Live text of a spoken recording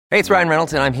Hey, it's Ryan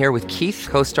Reynolds, and I'm here with Keith,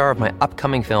 co-star of my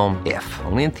upcoming film, If,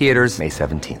 only in theaters May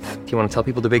 17th. Do you want to tell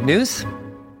people the big news?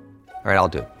 All right, I'll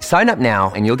do it. Sign up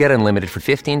now and you'll get unlimited for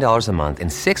 $15 a month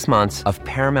and 6 months of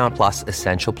Paramount Plus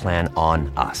Essential Plan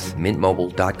on us.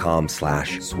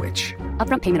 MintMobile.com/switch.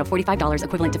 Upfront payment of $45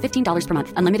 equivalent to $15 per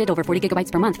month. Unlimited over 40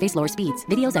 gigabytes per month. Face lower speeds.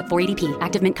 Videos at 480p.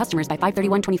 Active Mint customers by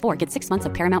 531.24 get 6 months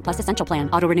of Paramount Plus Essential Plan.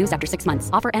 Auto renews after 6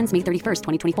 months. Offer ends May 31st,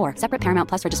 2024. Separate Paramount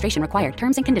Plus registration required.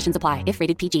 Terms and conditions apply if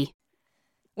rated PG.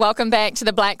 Welcome back to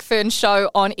the Black Fern Show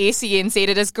on SENZ.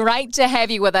 It is great to have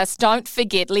you with us. Don't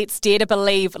forget, let's dare to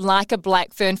believe like a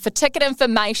Black Fern. For ticket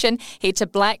information, head to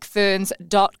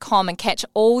blackferns.com and catch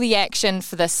all the action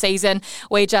for this season.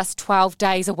 We're just 12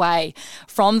 days away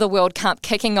from the World Cup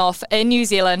kicking off in New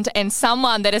Zealand, and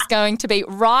someone that is going to be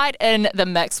right in the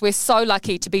mix. We're so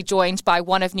lucky to be joined by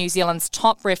one of New Zealand's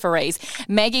top referees,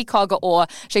 Maggie Cogger-Orr.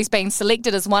 She's been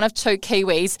selected as one of 2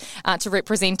 Kiwis to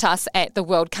represent us at the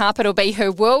World Cup. It'll be her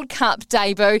World Cup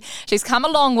debut. She's come a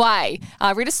long way.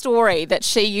 I read a story that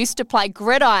she used to play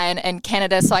gridiron in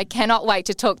Canada, so I cannot wait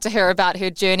to talk to her about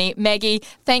her journey. Maggie,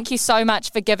 thank you so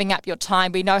much for giving up your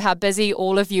time. We know how busy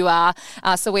all of you are,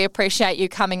 so we appreciate you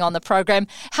coming on the program.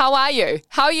 How are you?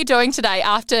 How are you doing today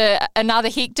after another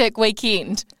hectic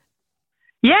weekend?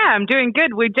 Yeah, I'm doing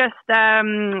good. We just,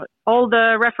 all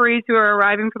the referees who are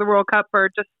arriving for the World Cup are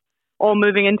just all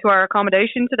moving into our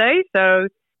accommodation today, so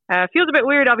feels a bit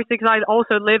weird, obviously, because I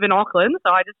also live in Auckland,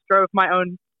 so I just drove my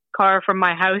own car from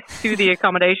my house to the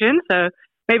accommodation, so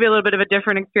maybe a little bit of a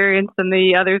different experience than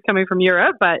the others coming from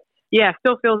Europe, but yeah,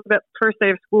 still feels a bit first day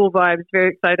of school vibes.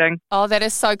 Very exciting. Oh, that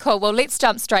is so cool. Well, let's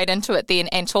jump straight into it then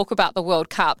and talk about the World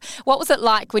Cup. What was it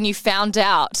like when you found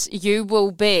out you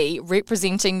will be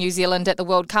representing New Zealand at the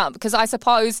World Cup? Because I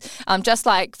suppose, just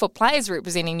like for players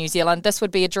representing New Zealand, this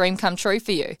would be a dream come true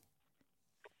for you.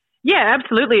 Yeah,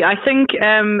 absolutely. I think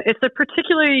it's a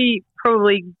particularly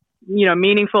probably,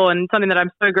 meaningful and something that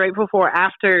I'm so grateful for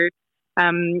after,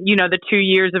 the 2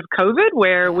 years of COVID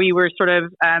where we were sort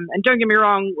of, and don't get me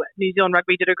wrong, New Zealand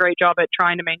Rugby did a great job at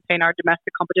trying to maintain our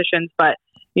domestic competitions, but,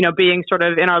 being sort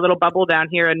of in our little bubble down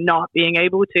here and not being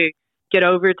able to get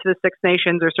over to the Six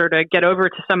Nations or sort of get over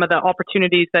to some of the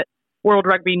opportunities that World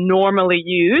Rugby normally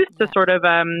use to sort of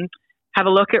have a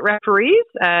look at referees.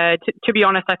 To be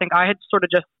honest, I think I had sort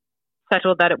of just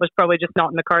settled that it was probably just not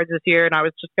in the cards this year and I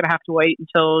was just going to have to wait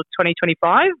until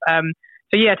 2025.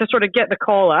 To sort of get the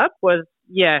call up was,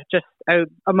 just a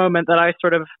moment that I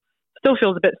sort of still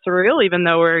feels a bit surreal, even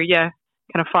though we're, kind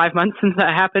of 5 months since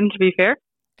that happened, to be fair.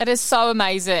 It is so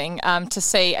amazing to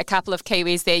see a couple of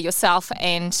Kiwis there, yourself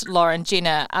and Lauren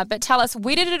Jenner. But tell us,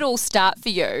 where did it all start for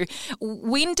you?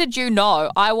 When did you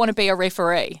know I want to be a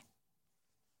referee?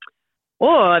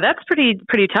 Oh, that's pretty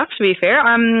tough, to be fair.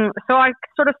 So I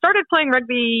sort of started playing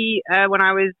rugby when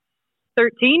I was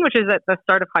 13, which is at the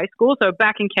start of high school. So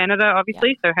back in Canada,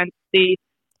 obviously. Yeah. So hence the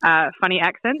funny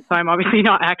accent. So I'm obviously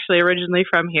not actually originally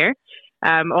from here.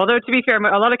 Although, to be fair,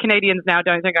 a lot of Canadians now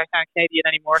don't think I sound Canadian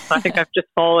anymore. So I think I've just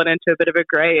fallen into a bit of a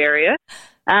grey area.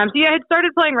 I had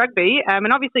started playing rugby.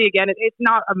 And obviously, again, it's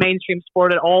not a mainstream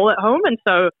sport at all at home. And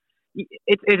so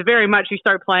it's very much you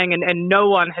start playing and no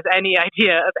one has any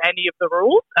idea of any of the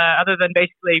rules other than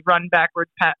basically run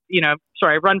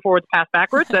forwards, pass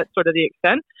backwards. That's sort of the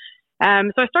extent.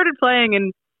 So I started playing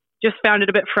and just found it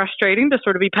a bit frustrating to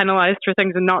sort of be penalized for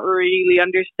things and not really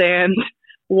understand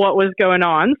what was going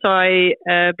on. So I,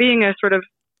 being a sort of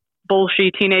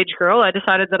bullshit teenage girl, I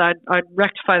decided that I'd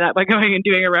rectify that by going and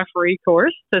doing a referee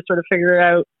course to sort of figure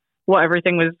out what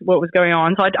was going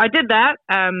on. So I did that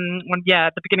at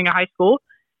the beginning of high school,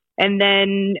 and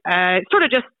then sort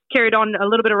of just carried on a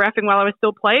little bit of reffing while I was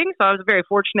still playing. So I was very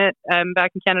fortunate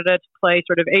back in Canada to play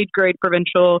sort of 8th grade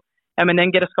provincial, and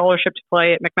then get a scholarship to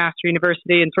play at McMaster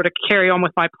University and sort of carry on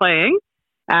with my playing.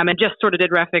 And just sort of did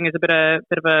reffing as a bit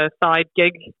of a side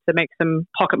gig to make some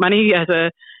pocket money as a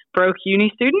broke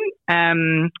uni student.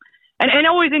 And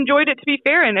always enjoyed it, to be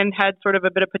fair, and had sort of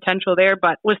a bit of potential there,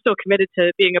 but was still committed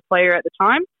to being a player at the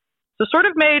time. So sort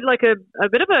of made like a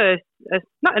bit of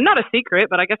not a secret,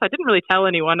 but I guess I didn't really tell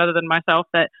anyone other than myself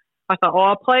that I thought,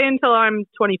 I'll play until I'm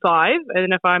 25.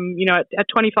 And if I'm, at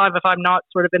 25, if I'm not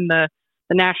sort of in the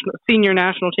senior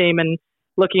national team and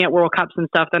looking at World Cups and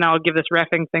stuff, then I'll give this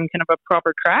reffing thing kind of a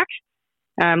proper crack.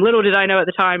 Little did I know at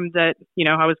the time that,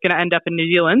 I was going to end up in New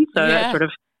Zealand. So that sort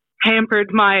of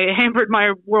hampered my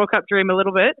World Cup dream a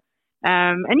little bit.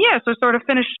 So sort of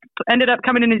ended up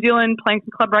coming to New Zealand, playing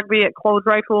some club rugby at Close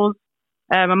Rifles,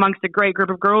 amongst a great group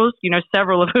of girls,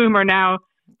 several of whom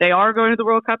they are going to the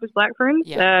World Cup as Black Ferns.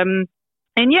 Yeah.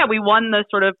 We won the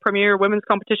sort of premier women's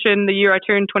competition the year I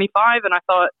turned 25, and I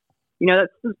thought,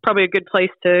 that's probably a good place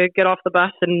to get off the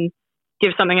bus and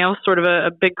give something else sort of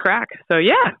a big crack. So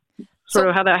yeah, sort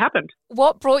of how that happened.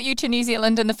 What brought you to New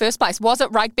Zealand in the first place? Was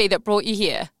it rugby that brought you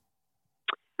here?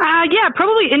 Yeah,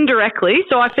 probably indirectly.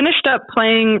 So I finished up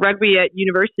playing rugby at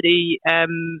university,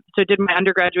 so did my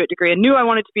undergraduate degree and knew I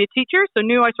wanted to be a teacher, so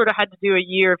knew I sort of had to do a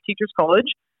year of teacher's college,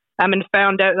 and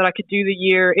found out that I could do the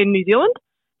year in New Zealand.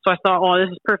 So I thought, oh,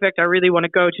 this is perfect. I really want to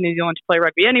go to New Zealand to play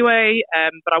rugby anyway,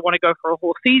 but I want to go for a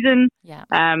whole season. Yeah.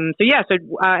 So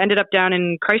I ended up down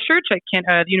in Christchurch at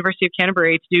the University of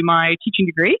Canterbury to do my teaching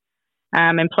degree,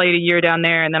 and played a year down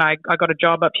there, and then I got a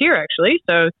job up here, actually.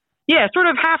 So yeah, sort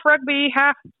of half rugby,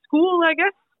 half school, I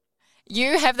guess.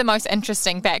 You have the most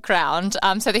interesting background.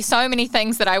 So there's so many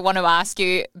things that I want to ask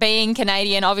you. Being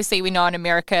Canadian, obviously we know in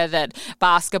America that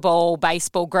basketball,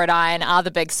 baseball, gridiron are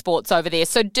the big sports over there.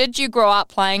 So did you grow up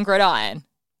playing gridiron?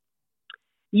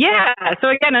 Yeah. So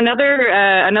again,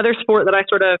 another sport that I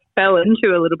sort of fell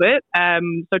into a little bit.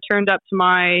 So turned up to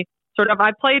my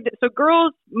I played, so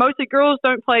mostly girls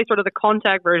don't play sort of the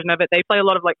contact version of it. They play a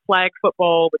lot of like flag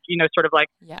football, which, sort of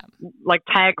like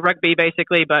tag rugby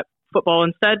basically, but football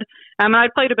instead. And I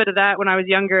played a bit of that when I was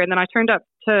younger, and then I turned up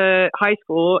to high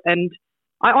school, and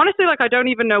I honestly, I don't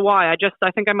even know why.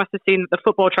 I think I must have seen that the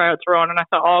football tryouts were on, and I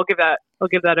thought, I'll give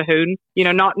that a hoon.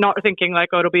 Not thinking like,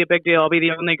 oh, it'll be a big deal. I'll be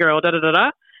the only girl,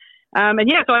 And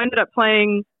yeah, so I ended up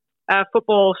playing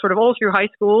football sort of all through high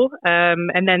school,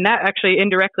 and then that actually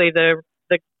indirectly the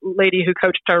lady who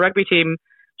coached our rugby team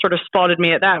sort of spotted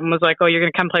me at that and was like, oh, you're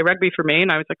going to come play rugby for me.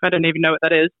 And I was like, I don't even know what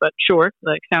that is, but sure,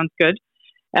 sounds good.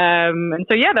 And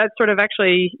so yeah, that sort of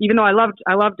actually, even though I loved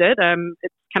it,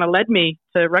 it kind of led me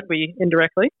to rugby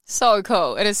indirectly. So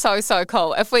cool. It is so, so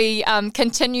cool. If we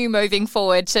continue moving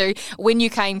forward to when you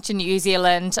came to New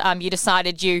Zealand, you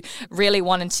decided you really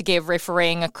wanted to give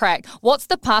refereeing a crack. What's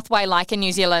the pathway like in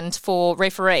New Zealand for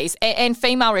referees and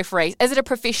female referees? Is it a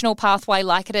professional pathway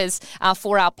like it is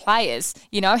for our players?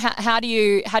 How do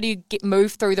you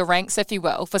move through the ranks, if you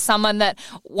will, for someone that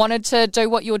wanted to do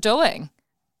what you're doing?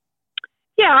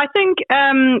 Yeah, I think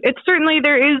it's certainly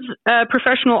there is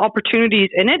professional opportunities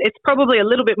in it. It's probably a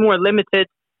little bit more limited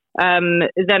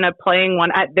than a playing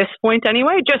one at this point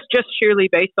anyway, just sheerly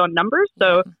based on numbers.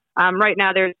 So right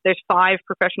now there's 5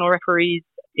 professional referees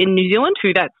in New Zealand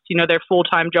who that's, their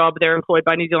full-time job. They're employed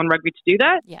by New Zealand Rugby to do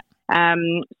that. Yeah.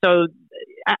 So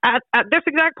at this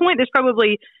exact point, there's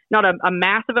probably not a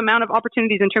massive amount of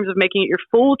opportunities in terms of making it your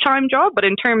full-time job, but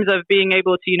in terms of being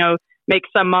able to, make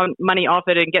some money off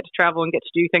it and get to travel and get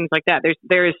to do things like that,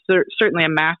 there is certainly a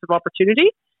massive opportunity.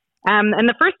 And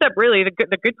the first step, really,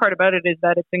 the good part about it is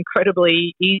that it's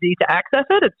incredibly easy to access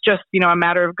it. It's just, a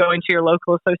matter of going to your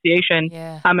local association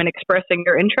and expressing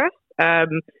your interest.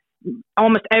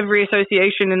 Almost every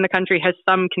association in the country has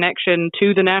some connection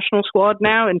to the national squad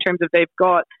now, in terms of they've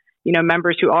got,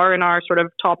 members who are in our sort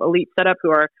of top elite setup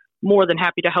who are more than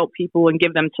happy to help people and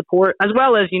give them support, as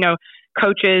well as,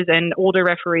 coaches and older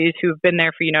referees who've been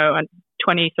there for,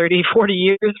 20, 30, 40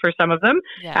 years for some of them,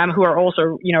 who are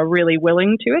also, really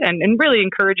willing to it and really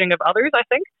encouraging of others, I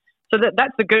think. So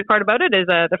that's the good part about it is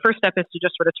the first step is to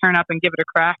just sort of turn up and give it a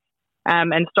crack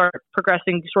and start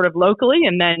progressing sort of locally.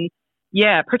 And then,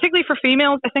 particularly for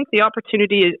females, I think the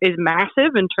opportunity is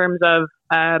massive in terms of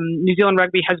New Zealand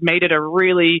Rugby has made it a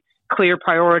really clear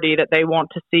priority that they want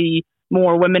to see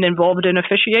more women involved in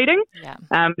officiating.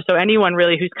 So anyone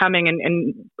really who's coming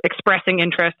and expressing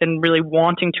interest and really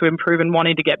wanting to improve and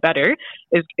wanting to get better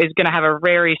is going to have a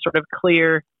very sort of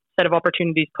clear set of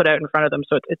opportunities put out in front of them.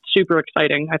 So it's super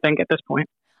exciting, I think, at this point.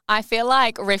 I feel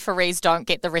like referees don't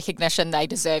get the recognition they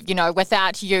deserve.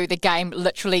 Without you, the game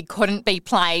literally couldn't be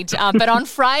played. But on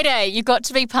Friday, you got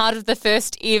to be part of the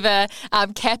first ever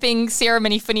capping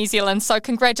ceremony for New Zealand. So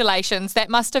congratulations. That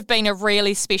must have been a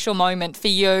really special moment for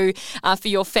you, for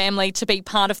your family, to be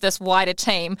part of this wider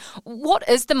team. What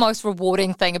is the most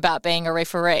rewarding thing about being a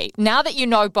referee, now that you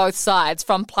know both sides,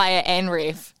 from player and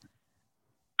ref?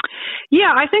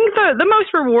 Yeah, I think the most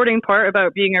rewarding part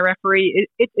about being a referee,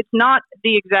 it's not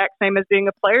the exact same as being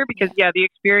a player because, the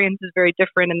experience is very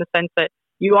different in the sense that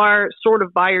you are sort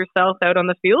of by yourself out on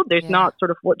the field. There's not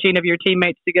sort of 14 of your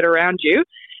teammates to get around you.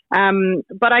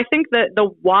 But I think that the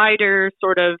wider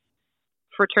sort of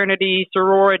fraternity,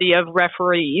 sorority of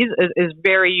referees is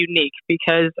very unique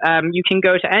because you can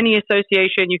go to any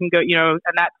association, you can go, and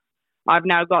that's, I've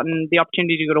now gotten the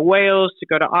opportunity to go to Wales, to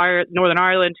go to Northern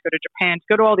Ireland, to go to Japan, to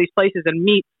go to all these places and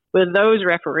meet with those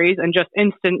referees and just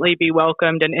instantly be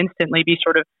welcomed and instantly be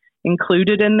sort of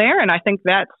included in there. And I think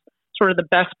that's sort of the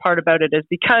best part about it is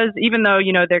because even though,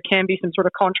 there can be some sort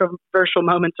of controversial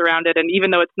moments around it, and even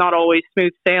though it's not always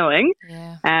smooth sailing,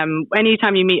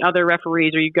 anytime you meet other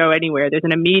referees or you go anywhere, there's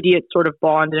an immediate sort of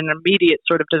bond and an immediate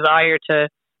sort of desire to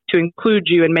include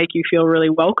you and make you feel really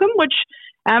welcome, which,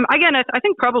 again, I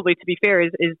think probably, to be fair,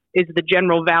 is the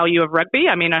general value of rugby.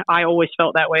 I mean, I always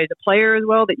felt that way as a player as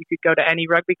well, that you could go to any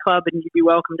rugby club and you'd be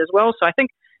welcomed as well. So I think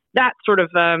that sort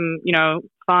of,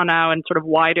 whānau and sort of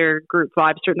wider group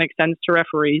vibe certainly extends to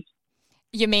referees.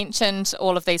 You mentioned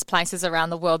all of these places around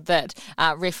the world that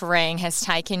refereeing has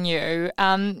taken you.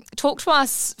 Talk to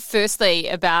us firstly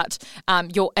about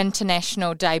your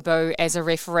international debut as a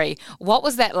referee. What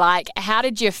was that like? How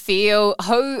did you feel?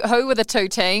 Who were the two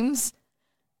teams?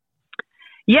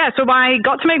 Yeah, so I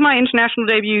got to make my international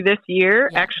debut this year,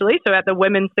 actually, so at the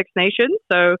Women's Six Nations.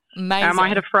 So I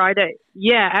had a Friday.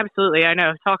 Yeah, absolutely, I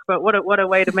know. Talk about what a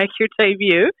way to make your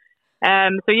debut.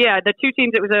 The two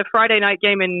teams, it was a Friday night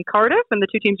game in Cardiff, and the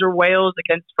two teams were Wales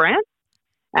against France.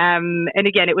 And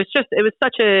again, it was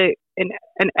such an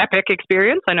epic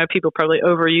experience. I know people probably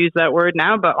overuse that word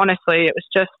now, but honestly, it was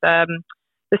just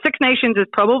the Six Nations is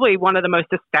probably one of the most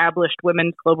established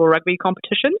women's global rugby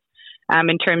competitions.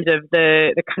 In terms of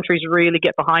the countries really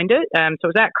get behind it. So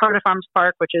it was at Cardiff Arms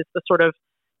Park, which is the sort of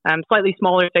slightly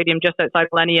smaller stadium just outside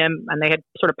Millennium, and they had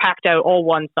sort of packed out all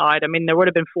one side. I mean, there would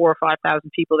have been 4,000 or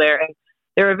 5,000 people there, and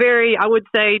they're I would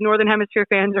say Northern Hemisphere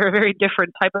fans are a very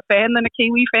different type of fan than a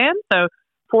Kiwi fan. So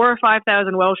 4,000 or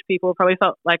 5,000 Welsh people probably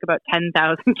felt like about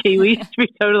 10,000 Kiwis, to be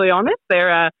totally honest.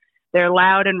 They're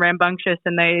loud and rambunctious,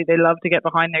 and they love to get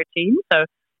behind their team. So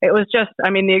it was just,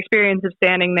 the experience of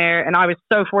standing there, and I was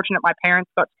so fortunate my parents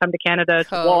got to come to Canada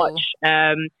to watch,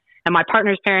 and my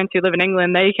partner's parents who live in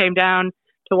England, they came down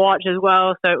to watch as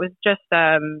well. So it was just,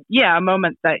 a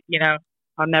moment that,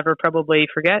 I'll never probably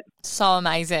forget. So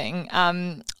amazing.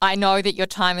 I know that your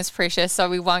time is precious, so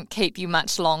we won't keep you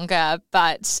much longer,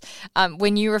 but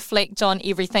when you reflect on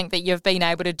everything that you've been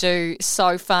able to do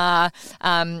so far,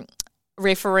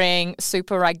 refereeing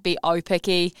Super Rugby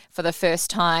Aupiki for the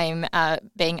first time,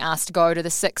 being asked to go to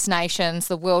the Six Nations,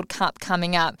 the World Cup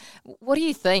coming up. What do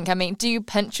you think? Do you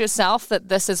pinch yourself that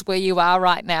this is where you are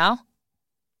right now?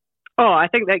 Oh, I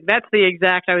think that's the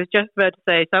exact, I was just about to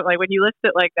say, so like when you list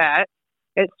it like that,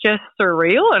 it's just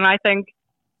surreal. And I think,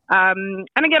 and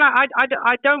again,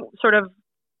 I don't sort of,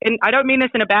 and I don't mean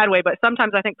this in a bad way, but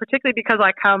sometimes I think, particularly because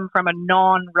I come from a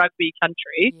non-rugby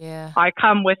country, I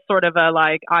come with sort of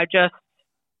I just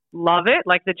love it.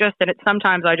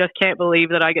 Sometimes I just can't believe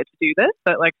that I get to do this.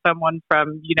 But like someone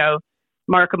from,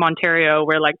 Markham, Ontario,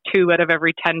 where like 2 out of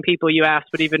every 10 people you ask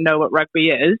would even know what rugby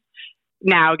is,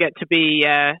 now get to be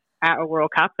at a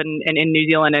World Cup and in New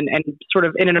Zealand and sort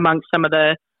of in and amongst some of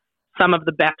the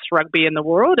best rugby in the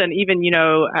world. And even,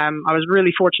 I was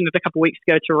really fortunate a couple of weeks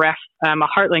ago to ref a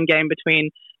Heartland game between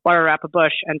Wairarapa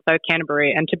Bush and South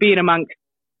Canterbury, and to be in amongst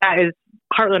that is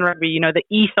Heartland rugby, the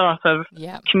ethos of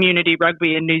community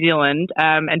rugby in New Zealand,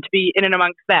 and to be in and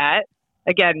amongst that,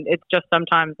 again, it's just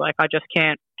sometimes like I just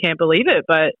can't believe it.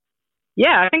 But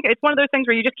yeah, I think it's one of those things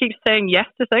where you just keep saying yes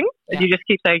to things. You just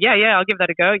keep saying, yeah, I'll give that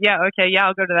a go. Yeah, okay, yeah,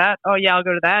 I'll go to that. Oh, yeah, I'll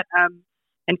go to that.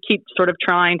 And keep sort of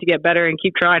trying to get better and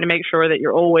keep trying to make sure that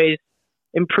you're always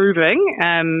improving.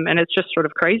 And it's just sort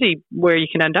of crazy where you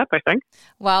can end up, I think.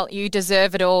 Well, you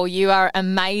deserve it all. You are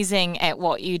amazing at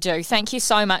what you do. Thank you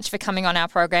so much for coming on our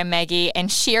program, Maggie,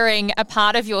 and sharing a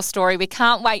part of your story. We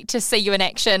can't wait to see you in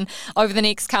action over the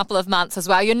next couple of months as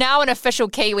well. You're now an official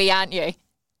Kiwi, aren't you?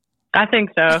 I think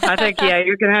so. I think,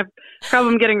 you're going to have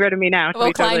problem getting rid of me now, to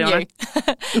be totally honest.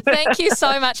 Thank you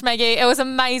so much, Maggie. It was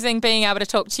amazing being able to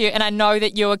talk to you, and I know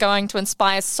that you are going to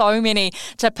inspire so many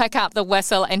to pick up the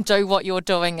whistle and do what you're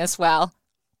doing as well.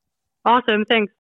 Awesome. Thanks.